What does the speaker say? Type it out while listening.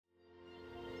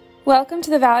Welcome to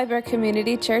the Valley Brook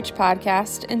Community Church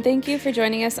podcast, and thank you for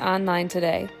joining us online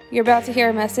today. You're about to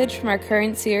hear a message from our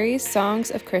current series,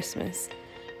 Songs of Christmas.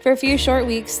 For a few short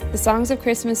weeks, the songs of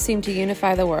Christmas seem to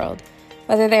unify the world.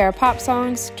 Whether they are pop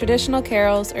songs, traditional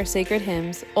carols, or sacred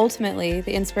hymns, ultimately,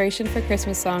 the inspiration for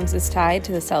Christmas songs is tied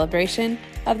to the celebration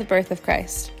of the birth of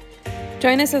Christ.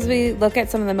 Join us as we look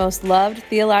at some of the most loved,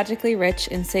 theologically rich,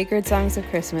 and sacred songs of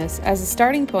Christmas as a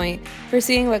starting point for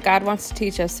seeing what God wants to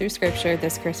teach us through Scripture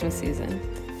this Christmas season.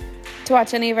 To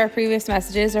watch any of our previous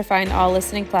messages or find all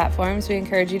listening platforms, we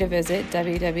encourage you to visit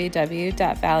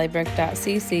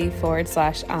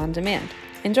www.valleybrook.cc/on-demand.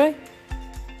 Enjoy!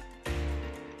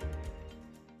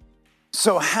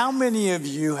 So how many of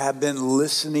you have been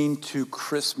listening to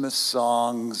Christmas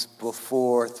songs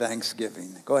before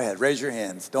Thanksgiving? Go ahead, raise your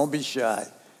hands. Don't be shy.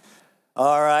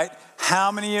 All right.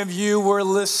 How many of you were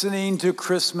listening to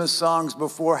Christmas songs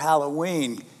before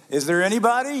Halloween? Is there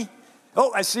anybody?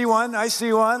 Oh, I see one.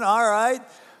 All right.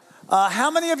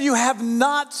 How many of you have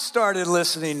not started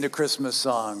listening to Christmas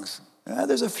songs?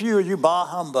 There's a few of you, bah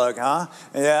humbug, huh?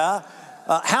 Yeah.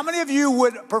 How many of you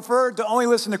would prefer to only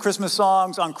listen to Christmas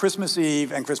songs on Christmas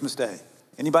Eve and Christmas Day?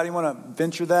 Anybody want to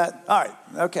venture that? All right,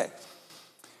 okay.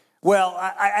 Well,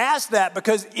 I asked that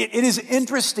because it is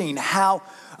interesting how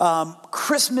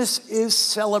Christmas is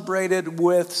celebrated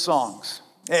with songs.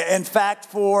 In fact,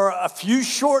 for a few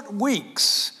short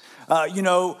weeks,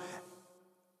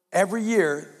 every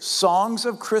year, songs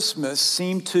of Christmas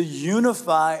seem to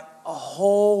unify a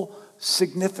whole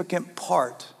significant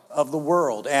part of the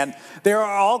world. And there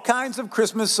are all kinds of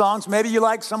Christmas songs. Maybe you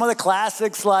like some of the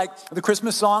classics like the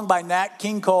Christmas song by Nat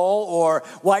King Cole or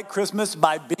White Christmas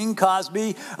by Bing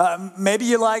Crosby. Maybe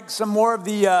you like some more of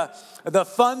the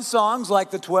fun songs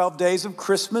like the 12 Days of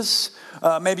Christmas.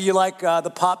 Maybe you like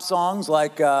the pop songs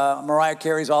like Mariah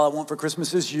Carey's All I Want for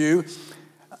Christmas Is You.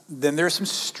 Then there's some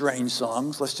strange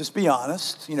songs, let's just be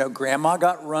honest. Grandma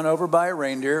got run over by a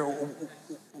reindeer.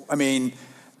 I mean,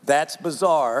 that's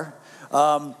bizarre.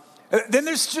 Then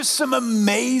there's just some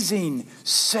amazing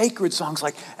sacred songs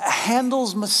like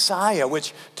Handel's Messiah,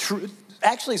 which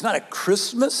actually is not a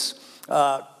Christmas.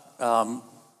 It's not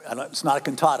a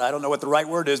cantata. I don't know what the right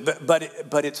word is,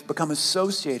 but it's become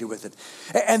associated with it.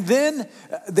 And then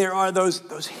there are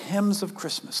those hymns of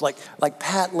Christmas, like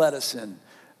Pat led us in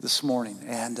this morning,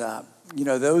 and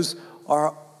those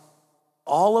are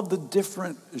all of the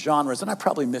different genres, and I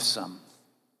probably missed some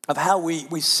of how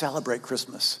we celebrate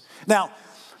Christmas. Now,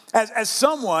 as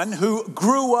someone who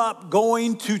grew up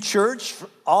going to church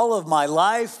all of my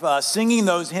life, singing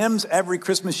those hymns every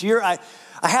Christmas year, I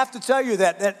have to tell you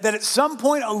that at some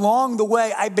point along the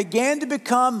way, I began to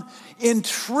become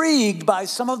intrigued by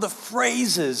some of the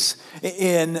phrases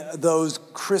in those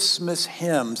Christmas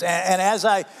hymns. And as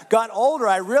I got older,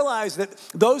 I realized that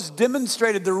those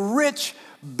demonstrated the rich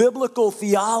biblical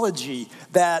theology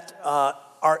that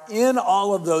are in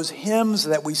all of those hymns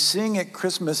that we sing at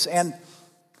Christmas. And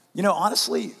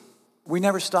honestly, we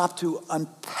never stop to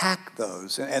unpack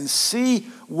those and see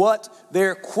what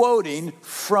they're quoting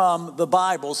from the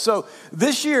Bible. So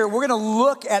this year, we're going to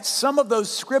look at some of those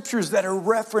scriptures that are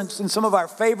referenced in some of our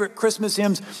favorite Christmas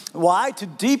hymns. Why? To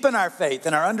deepen our faith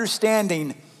and our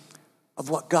understanding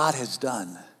of what God has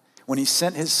done when he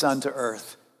sent his son to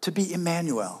earth to be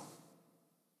Emmanuel,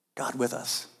 God with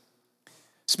us.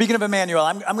 Speaking of Emmanuel,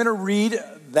 I'm going to read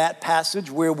that passage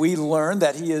where we learn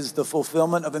that he is the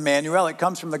fulfillment of Emmanuel. It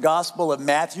comes from the Gospel of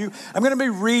Matthew. I'm going to be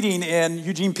reading in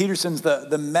Eugene Peterson's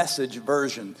The Message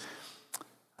version.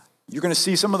 You're going to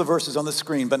see some of the verses on the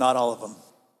screen, but not all of them.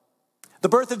 The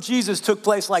birth of Jesus took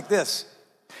place like this.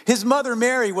 His mother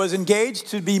Mary was engaged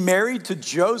to be married to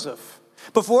Joseph.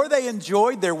 Before they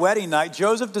enjoyed their wedding night,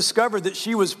 Joseph discovered that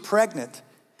she was pregnant.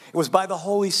 It was by the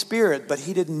Holy Spirit, but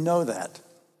he didn't know that.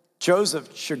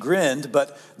 Joseph, chagrined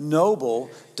but noble,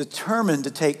 determined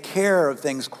to take care of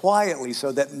things quietly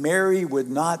so that Mary would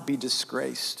not be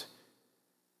disgraced.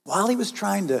 While he was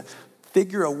trying to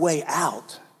figure a way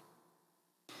out,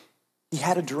 he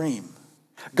had a dream.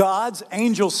 God's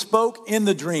angel spoke in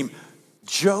the dream,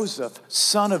 "Joseph,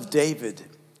 son of David,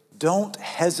 don't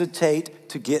hesitate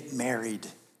to get married.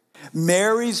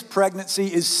 Mary's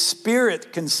pregnancy is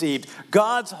spirit conceived.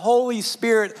 God's Holy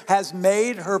Spirit has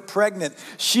made her pregnant.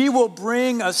 She will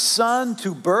bring a son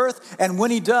to birth, and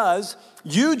when he does,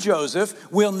 you, Joseph,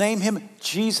 will name him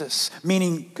Jesus,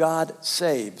 meaning God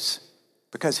saves,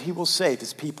 because he will save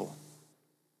his people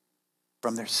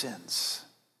from their sins."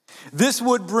 This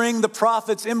would bring the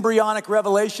prophet's embryonic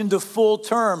revelation to full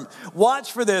term.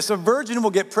 Watch for this. A virgin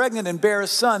will get pregnant and bear a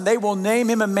son. They will name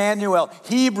him Emmanuel,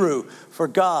 Hebrew, for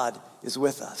God is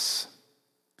with us.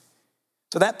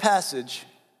 So that passage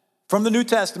from the New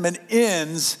Testament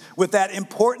ends with that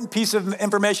important piece of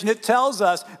information. It tells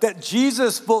us that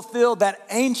Jesus fulfilled that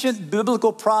ancient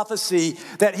biblical prophecy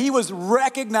that he was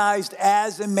recognized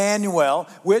as Emmanuel,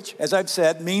 which, as I've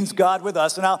said, means God with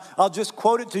us. And I'll just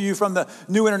quote it to you from the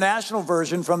New International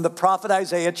Version from the prophet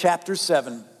Isaiah chapter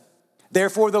 7.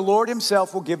 Therefore, the Lord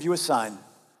himself will give you a sign.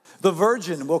 The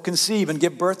virgin will conceive and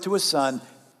give birth to a son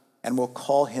and will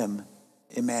call him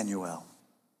Emmanuel.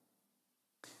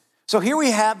 So here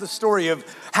we have the story of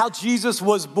how Jesus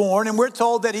was born, and we're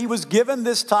told that he was given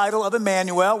this title of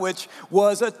Emmanuel, which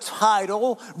was a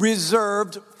title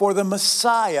reserved for the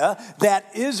Messiah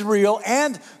that Israel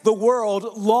and the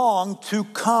world longed to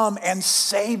come and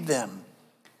save them.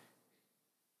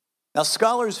 Now,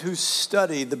 scholars who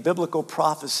study the biblical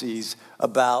prophecies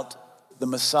about the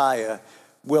Messiah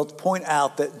will point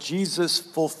out that Jesus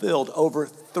fulfilled over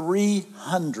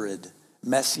 300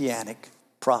 messianic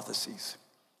prophecies.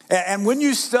 And when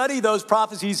you study those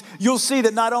prophecies, you'll see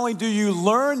that not only do you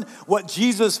learn what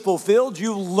Jesus fulfilled,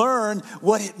 you learn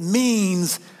what it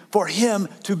means for him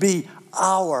to be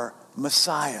our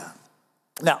Messiah.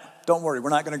 Now, don't worry,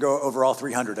 we're not going to go over all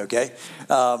 300, okay?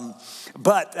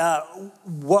 But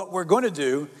what we're going to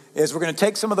do is we're going to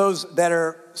take some of those that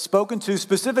are spoken to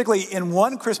specifically in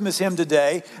one Christmas hymn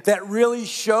today that really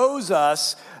shows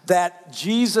us that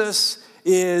Jesus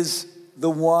is the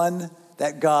one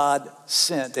that God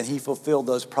sent, and he fulfilled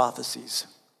those prophecies.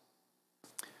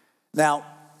 Now,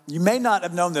 you may not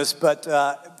have known this, but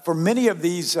for many of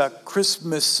these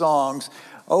Christmas songs,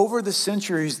 over the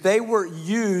centuries, they were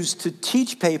used to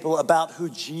teach people about who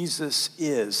Jesus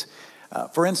is.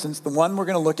 For instance, the one we're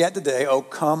going to look at today, O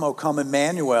Come,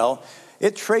 Emmanuel,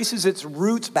 it traces its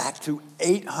roots back to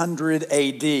 800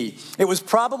 AD. It was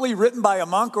probably written by a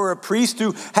monk or a priest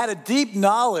who had a deep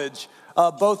knowledge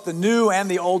of both the New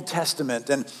and the Old Testament.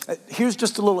 And here's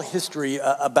just a little history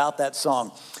about that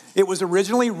song. It was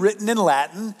originally written in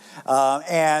Latin,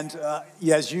 and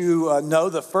as you know,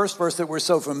 the first verse that we're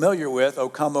so familiar with, O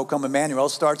come, Emmanuel,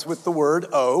 starts with the word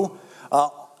O.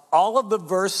 All of the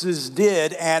verses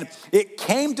did, and it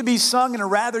came to be sung in a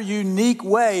rather unique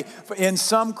way in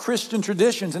some Christian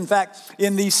traditions. In fact,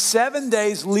 in the 7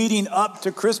 days leading up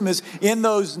to Christmas, in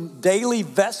those daily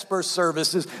Vesper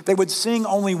services, they would sing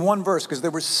only one verse because there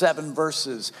were 7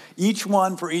 verses, each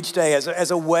one for each day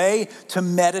as a way to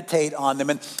meditate on them.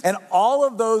 And all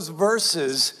of those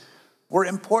verses were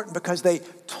important because they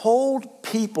told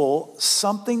people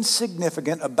something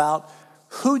significant about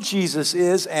who Jesus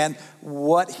is and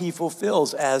what he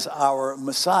fulfills as our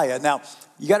Messiah. Now,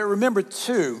 you got to remember,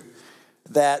 too,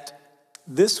 that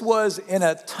this was in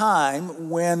a time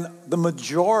when the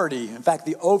majority, in fact,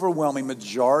 the overwhelming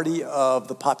majority of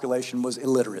the population was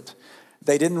illiterate.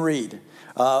 They didn't read.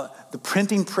 The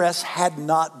printing press had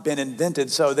not been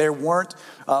invented, so there weren't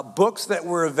books that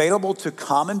were available to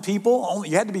common people.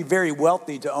 You had to be very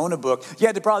wealthy to own a book. You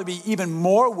had to probably be even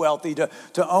more wealthy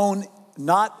to own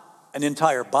not an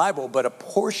entire Bible, but a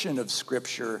portion of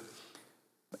Scripture.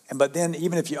 But then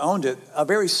even if you owned it, a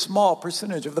very small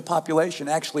percentage of the population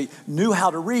actually knew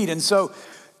how to read. And so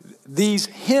these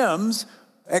hymns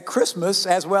at Christmas,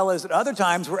 as well as at other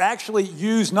times, were actually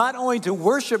used not only to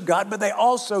worship God, but they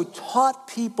also taught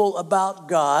people about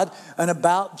God and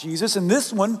about Jesus. And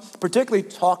this one particularly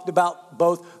talked about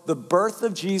both the birth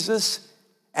of Jesus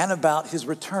and about his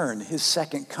return, his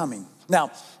second coming.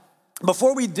 Now,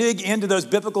 before we dig into those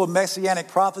biblical messianic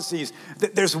prophecies,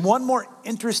 there's one more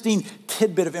interesting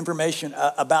tidbit of information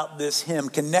about this hymn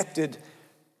connected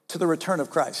to the return of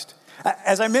Christ.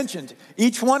 As I mentioned,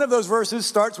 each one of those verses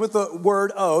starts with the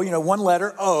word O, one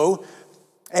letter O,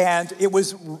 and it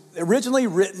was originally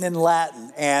written in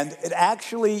Latin, and it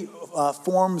actually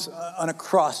forms an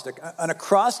acrostic. An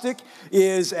acrostic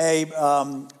is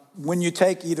when you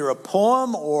take either a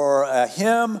poem or a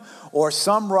hymn or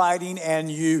some writing and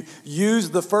you use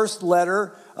the first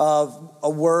letter of a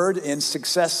word in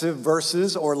successive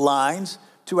verses or lines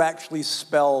to actually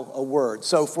spell a word.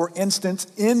 So for instance,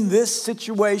 in this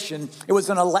situation, it was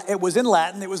in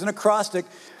Latin, it was an acrostic,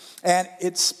 and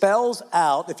it spells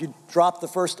out, if you drop the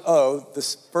first O, the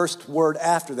first word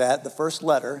after that, the first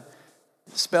letter,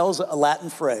 spells a Latin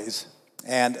phrase,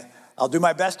 and I'll do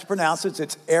my best to pronounce it.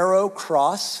 It's ero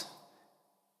cross,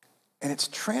 and it's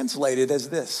translated as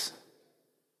this: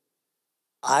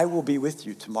 I will be with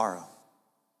you tomorrow.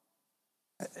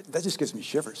 That just gives me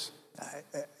shivers.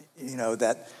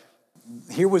 That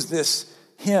here was this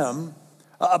hymn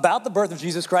about the birth of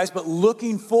Jesus Christ, but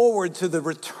looking forward to the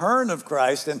return of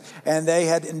Christ, and they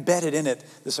had embedded in it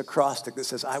this acrostic that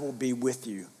says, I will be with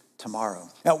you tomorrow.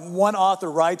 Now, one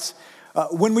author writes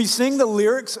When we sing the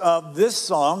lyrics of this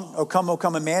song, O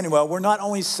Come, Emmanuel, we're not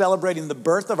only celebrating the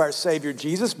birth of our Savior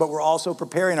Jesus, but we're also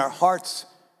preparing our hearts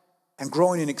and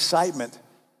growing in excitement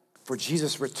for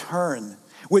Jesus' return,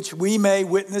 which we may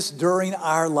witness during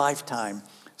our lifetime.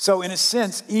 So in a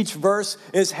sense, each verse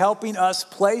is helping us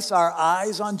place our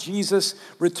eyes on Jesus'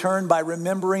 return by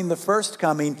remembering the first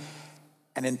coming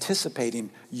and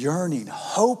anticipating, yearning,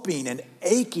 hoping, and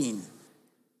aching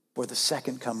for the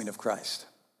second coming of Christ.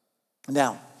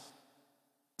 Now,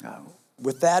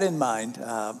 with that in mind,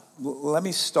 let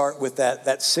me start with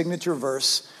that signature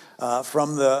verse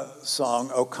from the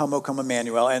song, O Come,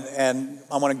 Emmanuel. And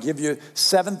I want to give you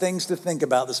 7 things to think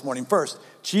about this morning. First,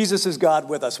 Jesus is God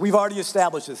with us. We've already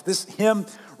established this. This hymn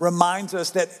reminds us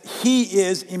that he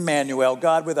is Emmanuel,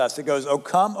 God with us. It goes, O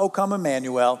come,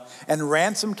 Emmanuel, and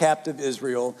ransom captive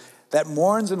Israel that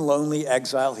mourns in lonely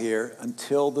exile here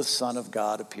until the Son of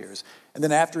God appears. And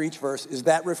then after each verse is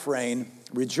that refrain,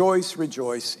 rejoice,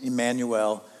 rejoice,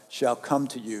 Emmanuel shall come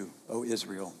to you, O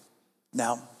Israel.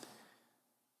 Now,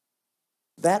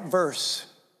 that verse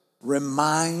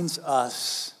reminds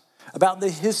us about the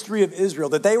history of Israel,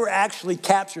 that they were actually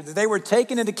captured, that they were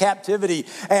taken into captivity,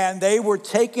 and they were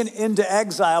taken into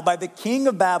exile by the king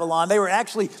of Babylon. They were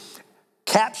actually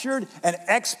captured and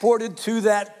exported to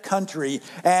that country,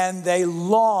 and they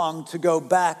longed to go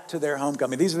back to their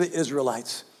homecoming. These are the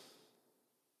Israelites.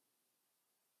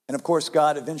 And of course,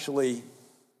 God eventually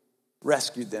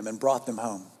rescued them and brought them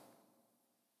home.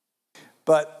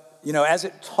 But, as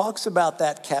it talks about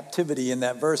that captivity in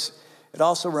that verse, it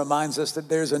also reminds us that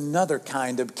there's another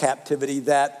kind of captivity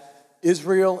that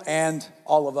Israel and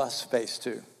all of us face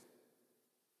too.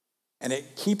 And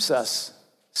it keeps us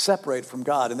separated from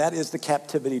God, and that is the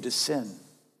captivity to sin.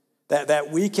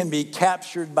 That we can be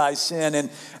captured by sin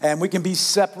and we can be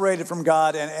separated from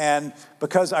God, and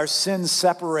because our sin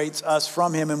separates us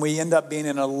from him, and we end up being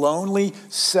in a lonely,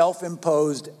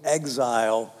 self-imposed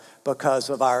exile because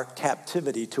of our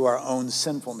captivity to our own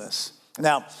sinfulness.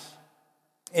 Now,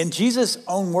 in Jesus'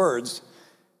 own words,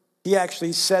 he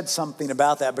actually said something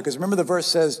about that, because remember the verse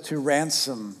says to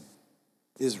ransom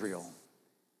Israel.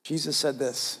 Jesus said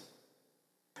this,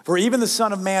 for even the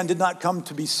Son of Man did not come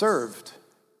to be served,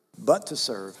 but to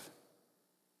serve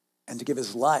and to give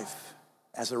his life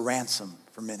as a ransom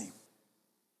for many.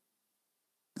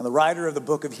 Now, the writer of the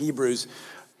book of Hebrews,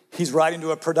 he's writing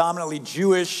to a predominantly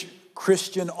Jewish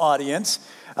Christian audience,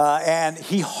 and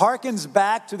he harkens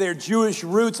back to their Jewish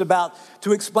roots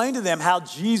to explain to them how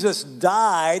Jesus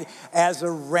died as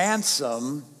a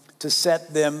ransom to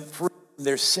set them free from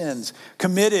their sins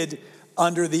committed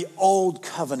under the old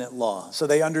covenant law. So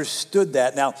they understood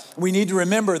that. Now, we need to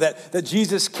remember that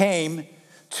Jesus came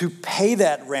to pay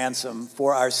that ransom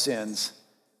for our sins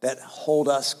that hold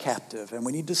us captive. And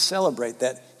we need to celebrate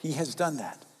that he has done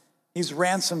that. He's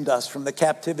ransomed us from the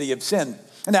captivity of sin.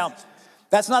 Now,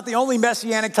 that's not the only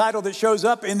messianic title that shows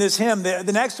up in this hymn.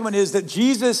 The next one is that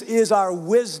Jesus is our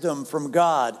wisdom from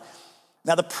God.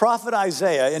 Now, the prophet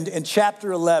Isaiah in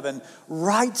chapter 11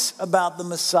 writes about the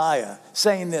Messiah,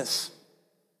 saying this,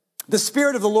 the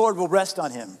Spirit of the Lord will rest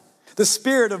on him, the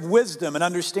Spirit of wisdom and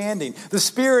understanding, the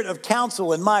Spirit of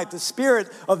counsel and might, the Spirit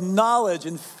of knowledge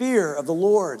and fear of the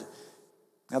Lord.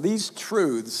 Now, these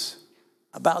truths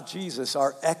about Jesus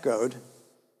are echoed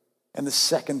in the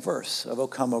second verse of O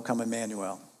Come,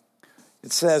 Emmanuel.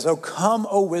 It says, O come,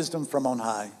 O wisdom from on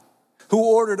high, who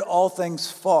ordered all things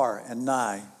far and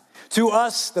nigh. To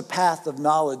us the path of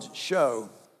knowledge show,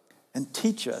 and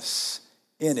teach us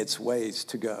in its ways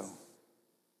to go.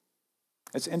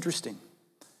 It's interesting.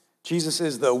 Jesus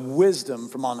is the wisdom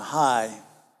from on high.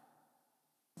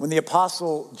 When the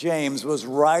Apostle James was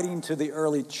writing to the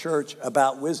early church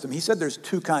about wisdom, he said there's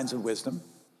 2 kinds of wisdom.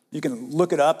 You can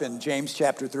look it up in James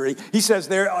chapter 3. He says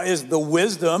there is the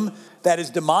wisdom that is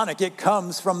demonic. It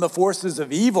comes from the forces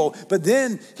of evil. But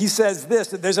then he says this,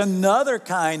 that there's another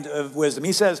kind of wisdom.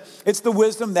 He says it's the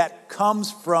wisdom that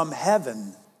comes from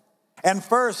heaven. And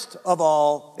first of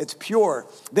all, it's pure.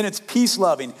 Then it's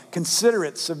peace-loving,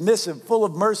 considerate, submissive, full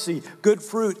of mercy, good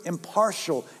fruit,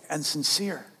 impartial, and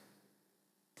sincere.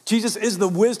 Jesus is the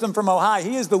wisdom from on high.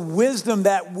 He is the wisdom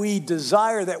that we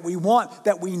desire, that we want,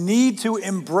 that we need to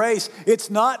embrace.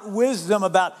 It's not wisdom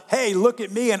about, hey, look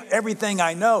at me and everything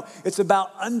I know. It's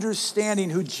about understanding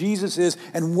who Jesus is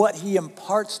and what he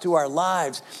imparts to our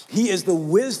lives. He is the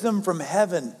wisdom from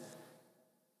heaven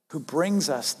who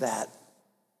brings us that,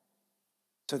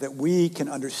 so that we can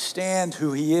understand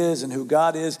who he is and who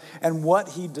God is and what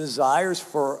he desires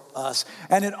for us.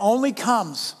 And it only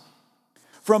comes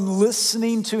from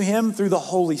listening to him through the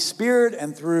Holy Spirit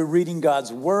and through reading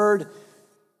God's word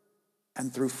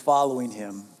and through following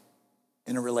him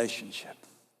in a relationship.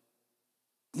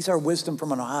 He's our wisdom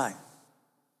from on high.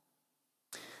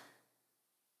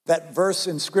 That verse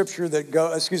in Scripture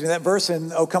that verse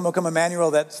in O Come,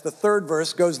 Emmanuel, that's the third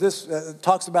verse,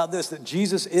 talks about this, that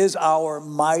Jesus is our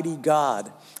mighty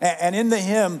God. And in the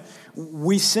hymn,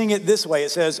 we sing it this way.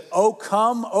 It says, O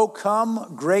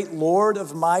come, great Lord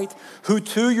of might, who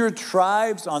to your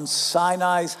tribes on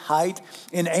Sinai's height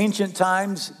in ancient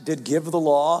times did give the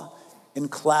law in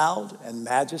cloud and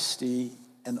majesty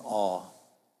and awe.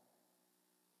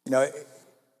 You know,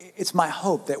 it's my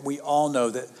hope that we all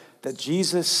know that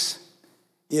Jesus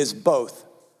is both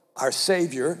our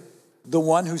Savior, the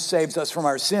one who saves us from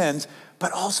our sins,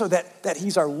 but also that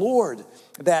he's our Lord,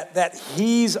 that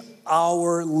he's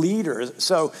our leader.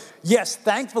 So yes,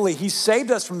 thankfully, he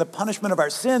saved us from the punishment of our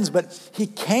sins, but he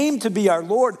came to be our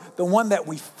Lord, the one that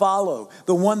we follow,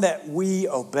 the one that we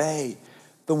obey,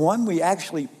 the one we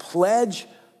actually pledge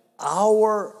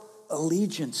our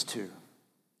allegiance to.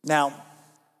 Now,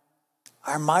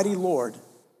 our mighty Lord,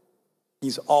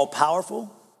 he's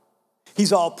all-powerful,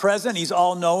 he's all-present, he's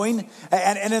all-knowing.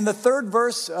 And in the third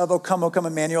verse of O Come,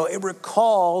 Emmanuel, it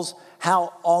recalls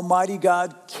how Almighty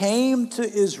God came to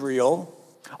Israel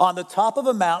on the top of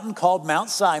a mountain called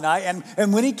Mount Sinai.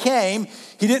 And when he came,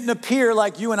 he didn't appear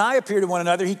like you and I appear to one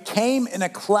another. He came in a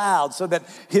cloud so that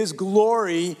his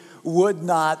glory would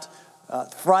not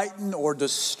frighten or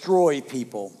destroy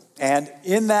people. And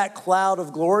in that cloud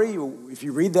of glory, if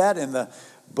you read that in the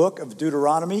book of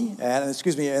Deuteronomy, in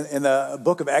the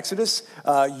book of Exodus,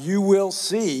 you will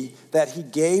see that he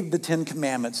gave the 10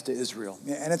 Commandments to Israel.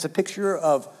 And it's a picture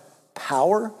of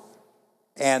power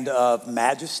and of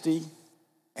majesty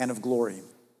and of glory.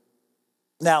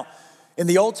 Now, in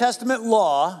the Old Testament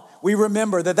law, we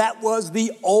remember that was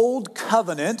the old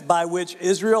covenant by which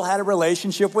Israel had a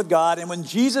relationship with God. And when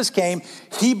Jesus came,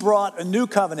 he brought a new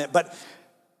covenant. But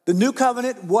the new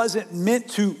covenant wasn't meant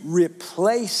to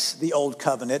replace the old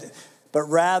covenant, but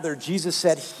rather Jesus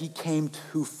said he came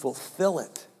to fulfill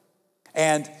it.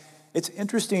 And it's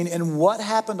interesting, in what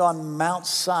happened on Mount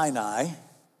Sinai,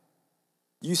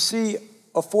 you see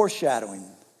a foreshadowing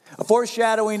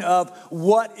of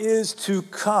what is to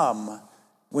come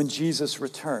when Jesus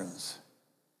returns.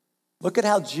 Look at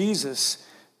how Jesus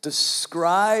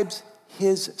describes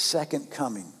his second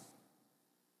coming.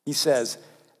 He says,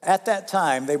 at that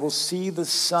time, they will see the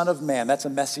Son of Man. That's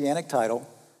a messianic title.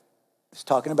 He's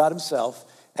talking about himself.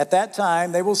 At that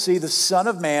time, they will see the Son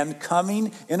of Man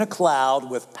coming in a cloud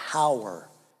with power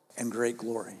and great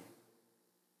glory.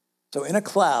 So in a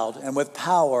cloud and with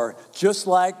power, just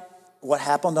like what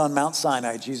happened on Mount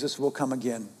Sinai, Jesus will come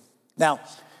again. Now,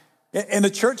 in the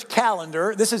church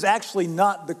calendar, this is actually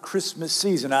not the Christmas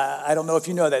season. I don't know if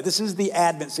you know that. This is the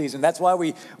Advent season. That's why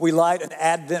we light an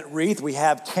Advent wreath. We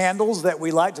have candles that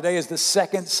we light. Today is the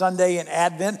second Sunday in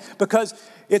Advent, because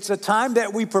it's a time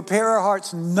that we prepare our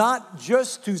hearts not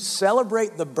just to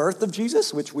celebrate the birth of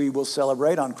Jesus, which we will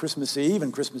celebrate on Christmas Eve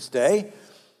and Christmas Day,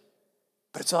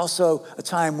 but it's also a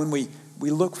time when we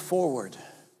look forward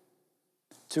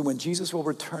to when Jesus will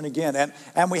return again.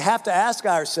 And we have to ask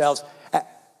ourselves,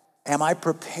 am I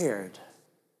prepared?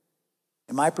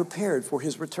 Am I prepared for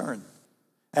his return?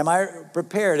 Am I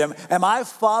prepared? Am I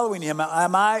following him?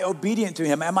 Am I obedient to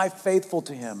him? Am I faithful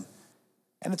to him?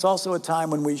 And it's also a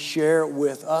time when we share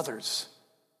with others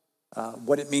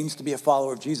what it means to be a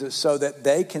follower of Jesus, so that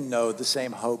they can know the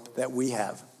same hope that we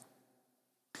have.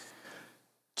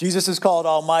 Jesus is called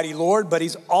Almighty Lord, but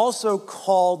he's also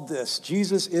called this.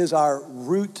 Jesus is our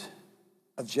root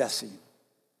of Jesse.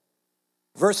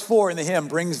 Verse 4 in the hymn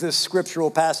brings this scriptural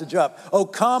passage up. O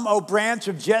come, O branch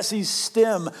of Jesse's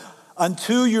stem,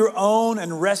 unto your own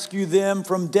and rescue them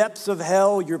from depths of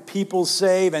hell. Your people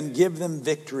save and give them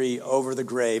victory over the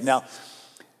grave. Now,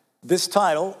 this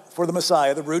title for the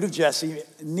Messiah, the root of Jesse,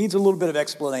 needs a little bit of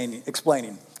explaining.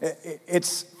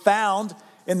 It's found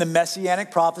in the messianic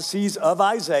prophecies of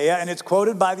Isaiah, and it's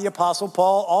quoted by the Apostle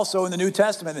Paul also in the New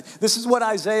Testament. This is what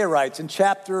Isaiah writes in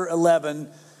chapter 11.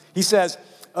 He says,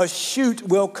 a shoot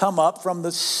will come up from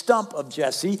the stump of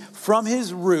Jesse. From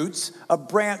his roots, a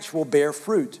branch will bear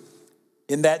fruit.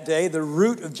 In that day, the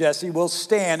root of Jesse will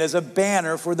stand as a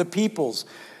banner for the peoples.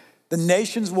 The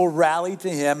nations will rally to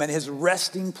him, and his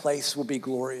resting place will be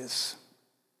glorious.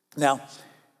 Now,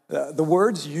 the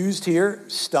words used here,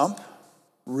 stump,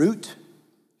 root,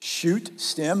 shoot,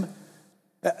 stem,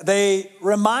 they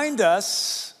remind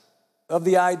us of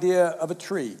the idea of a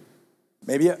tree,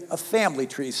 maybe a family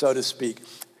tree, so to speak.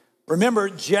 Remember,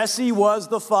 Jesse was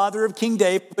the father of King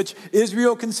David, which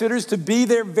Israel considers to be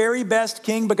their very best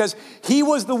king, because he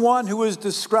was the one who was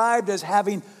described as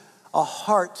having a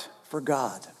heart for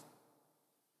God.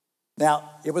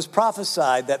 Now, it was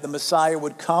prophesied that the Messiah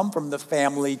would come from the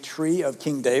family tree of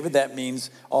King David. That means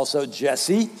also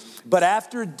Jesse. But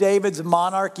after David's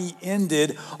monarchy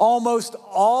ended, almost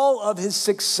all of his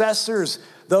successors,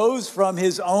 those from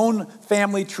his own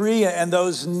family tree and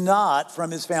those not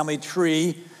from his family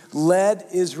tree, led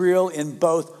Israel in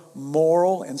both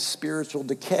moral and spiritual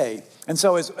decay. And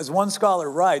so, as one scholar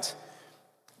writes,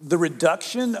 the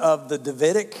reduction of the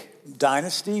Davidic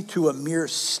dynasty to a mere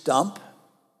stump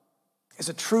is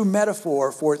a true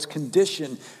metaphor for its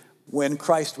condition when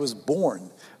Christ was born.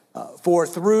 For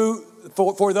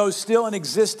those still in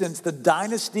existence, the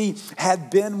dynasty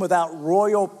had been without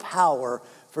royal power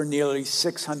for nearly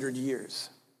 600 years.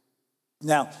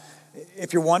 Now,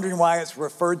 if you're wondering why it's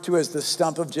referred to as the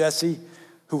stump of Jesse,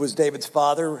 who was David's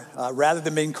father, rather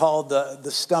than being called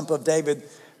the stump of David,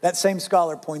 that same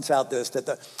scholar points out this, that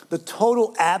the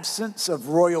total absence of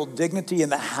royal dignity in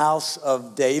the house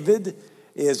of David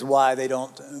is why they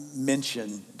don't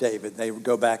mention David. They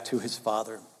go back to his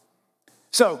father.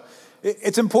 So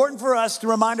it's important for us to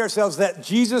remind ourselves that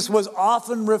Jesus was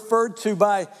often referred to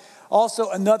by also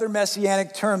another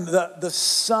messianic term, the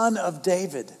Son of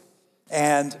David.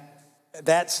 And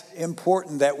that's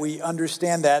important that we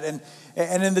understand that.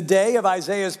 And in the day of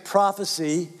Isaiah's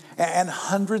prophecy, and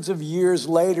hundreds of years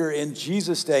later in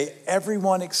Jesus' day,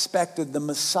 everyone expected the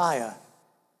Messiah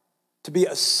to be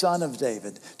a son of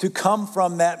David, to come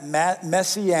from that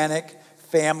messianic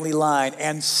family line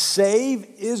and save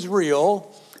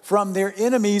Israel from their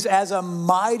enemies as a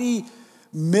mighty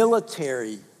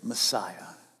military Messiah.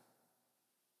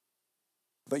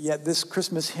 But yet this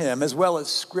Christmas hymn, as well as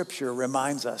Scripture,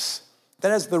 reminds us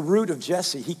that as the root of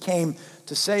Jesse, he came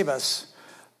to save us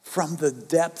from the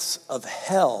depths of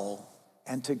hell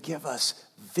and to give us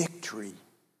victory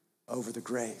over the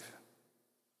grave.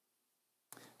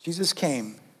 Jesus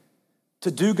came to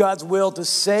do God's will, to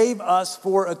save us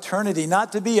for eternity,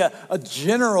 not to be a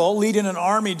general leading an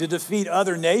army to defeat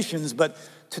other nations, but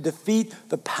to defeat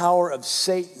the power of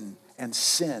Satan and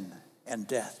sin and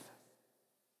death.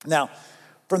 Now,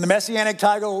 from the messianic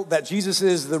title that Jesus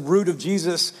is the root of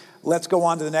Jesus, let's go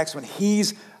on to the next one.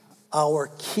 He's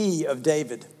our key of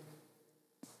David.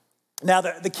 Now,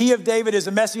 the key of David is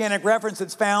a messianic reference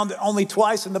that's found only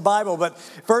twice in the Bible, but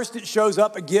first it shows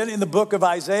up again in the book of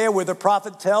Isaiah where the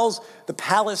prophet tells the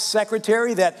palace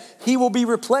secretary that he will be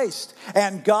replaced,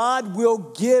 and God will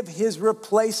give his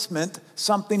replacement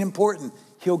something important.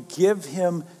 He'll give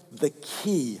him the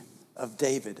key of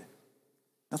David.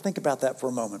 Now think about that for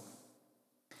a moment.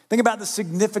 Think about the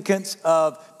significance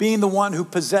of being the one who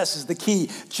possesses the key.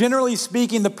 Generally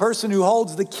speaking, the person who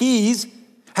holds the keys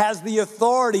has the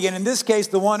authority, and in this case,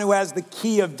 the one who has the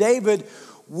key of David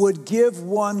would give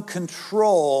one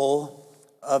control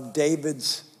of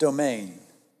David's domain,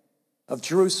 of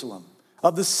Jerusalem,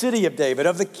 of the city of David,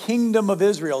 of the kingdom of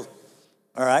Israel.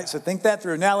 All right, so think that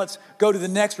through. Now let's go to the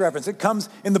next reference. It comes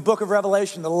in the book of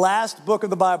Revelation, the last book of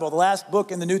the Bible, the last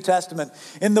book in the New Testament.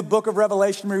 In the book of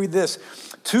Revelation, we read this: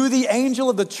 "To the angel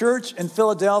of the church in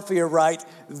Philadelphia write,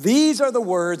 these are the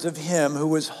words of him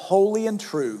who is holy and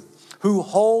true, who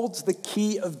holds the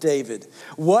key of David.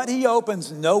 What he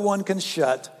opens, no one can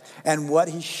shut, and what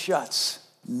he shuts,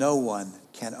 no one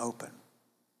can open."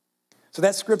 So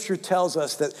that scripture tells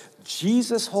us that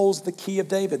Jesus holds the key of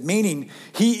David, meaning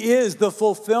he is the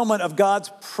fulfillment of God's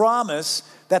promise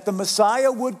that the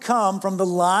Messiah would come from the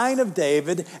line of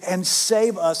David and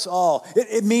save us all.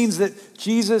 It means that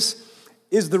Jesus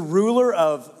is the ruler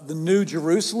of the New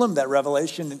Jerusalem that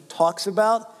Revelation talks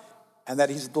about, and that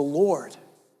he's the Lord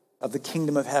of the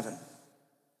kingdom of heaven.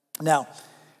 Now,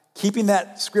 keeping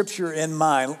that scripture in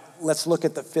mind, let's look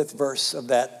at the 5th verse of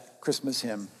that Christmas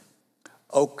hymn.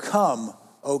 "O come,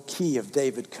 O key of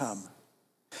David, come,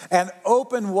 and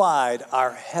open wide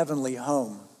our heavenly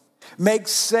home. Make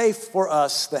safe for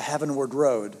us the heavenward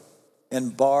road,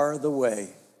 and bar the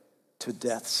way to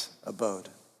death's abode."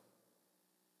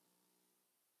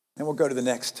 And we'll go to the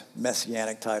next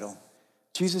messianic title.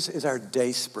 Jesus is our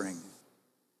dayspring.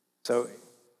 So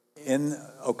in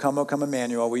O Come,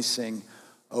 Emmanuel, we sing,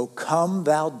 "O come,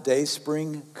 thou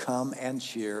dayspring, come and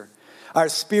cheer. Our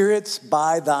spirits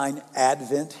by thine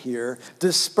advent here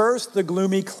disperse the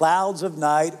gloomy clouds of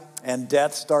night, and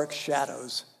death's dark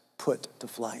shadows put to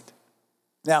flight."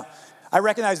 Now, I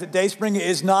recognize that dayspring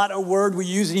is not a word we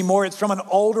use anymore. It's from an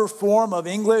older form of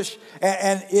English,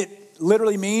 and it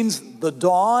literally means the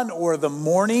dawn or the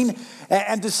morning.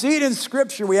 And to see it in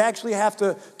Scripture, we actually have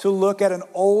to look at an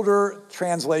older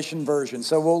translation version.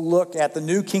 So we'll look at the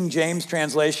New King James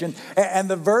translation, and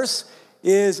the verse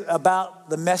is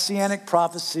about the messianic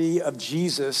prophecy of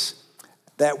Jesus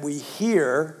that we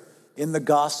hear in the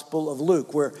Gospel of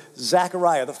Luke, where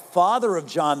Zechariah, the father of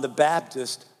John the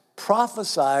Baptist,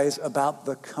 prophesies about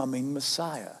the coming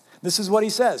Messiah. This is what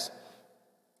he says.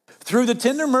 Through the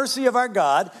tender mercy of our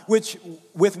God,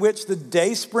 with which the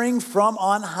dayspring from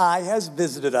on high has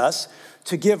visited us,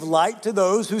 to give light to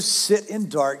those who sit in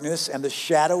darkness and the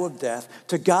shadow of death,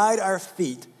 to guide our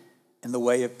feet in the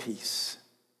way of peace.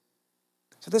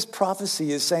 So this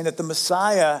prophecy is saying that the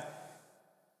Messiah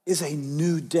is a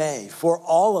new day for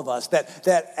all of us,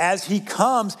 that as he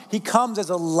comes as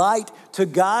a light to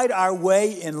guide our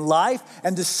way in life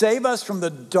and to save us from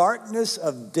the darkness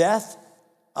of death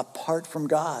apart from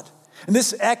God. And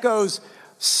this echoes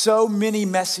so many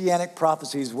messianic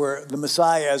prophecies where the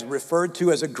Messiah is referred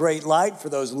to as a great light for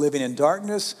those living in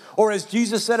darkness, or as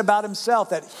Jesus said about himself,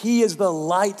 that he is the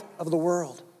light of the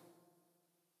world.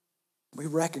 We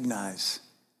recognize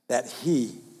that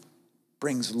he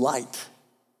brings light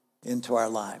into our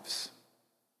lives.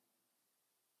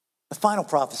 The final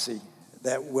prophecy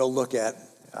that we'll look at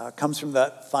comes from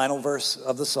that final verse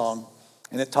of the song,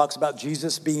 and it talks about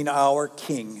Jesus being our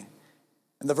King.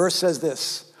 And the verse says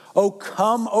this, "O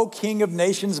come, O King of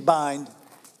nations, bind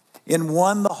in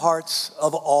one the hearts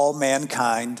of all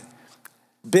mankind.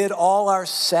 Bid all our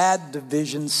sad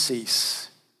divisions cease,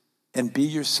 and be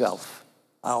yourself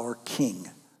our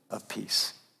King of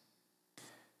peace."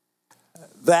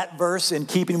 That verse, in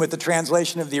keeping with the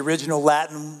translation of the original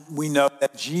Latin, we know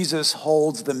that Jesus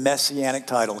holds the messianic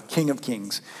title, King of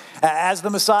Kings. As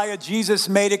the Messiah, Jesus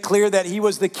made it clear that he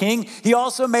was the king. He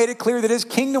also made it clear that his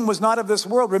kingdom was not of this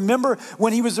world. Remember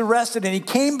when he was arrested and he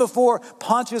came before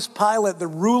Pontius Pilate, the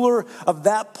ruler of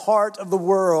that part of the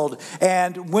world.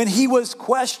 And when he was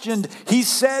questioned, he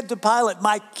said to Pilate,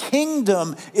 "My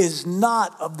kingdom is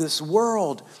not of this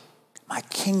world. My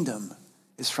kingdom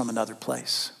is from another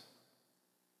place."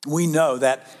 We know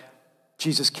that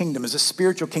Jesus' kingdom is a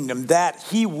spiritual kingdom that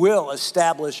he will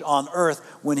establish on earth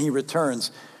when he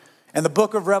returns. And the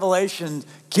book of Revelation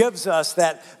gives us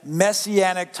that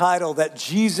messianic title that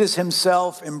Jesus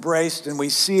himself embraced, and we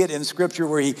see it in Scripture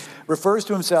where he refers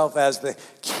to himself as the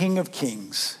King of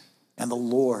Kings and the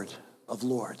Lord of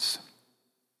Lords.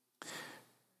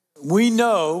 We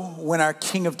know when our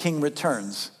King of Kings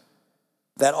returns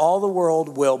that all the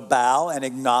world will bow and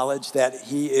acknowledge that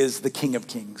he is the King of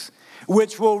Kings,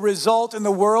 which will result in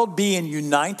the world being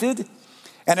united.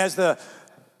 And as the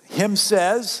hymn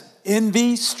says,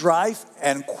 envy, strife,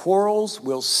 and quarrels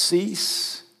will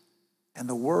cease, and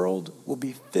the world will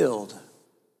be filled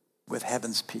with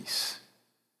heaven's peace.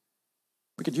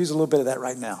 We could use a little bit of that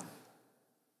right now.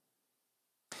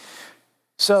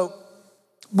 So,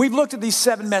 we've looked at these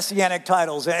 7 messianic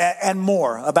titles and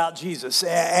more about Jesus.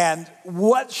 And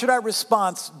what should our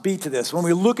response be to this? When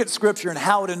we look at Scripture and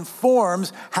how it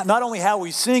informs not only how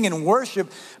we sing and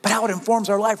worship, but how it informs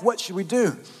our life, what should we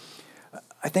do?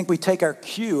 I think we take our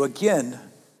cue again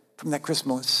from that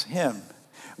Christmas hymn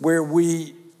where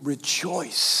we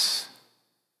rejoice.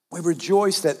 We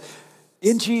rejoice that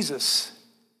in Jesus,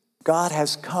 God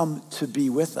has come to be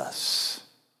with us.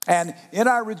 And in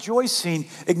our rejoicing,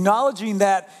 acknowledging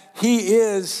that he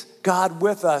is God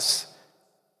with us,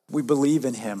 we believe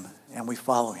in him and we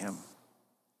follow him.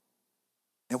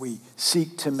 And we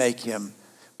seek to make him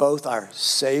both our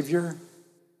Savior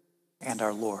and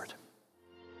our Lord.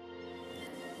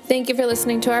 Thank you for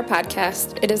listening to our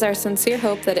podcast. It is our sincere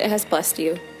hope that it has blessed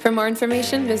you. For more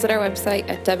information, visit our website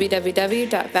at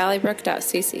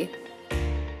www.valleybrook.cc.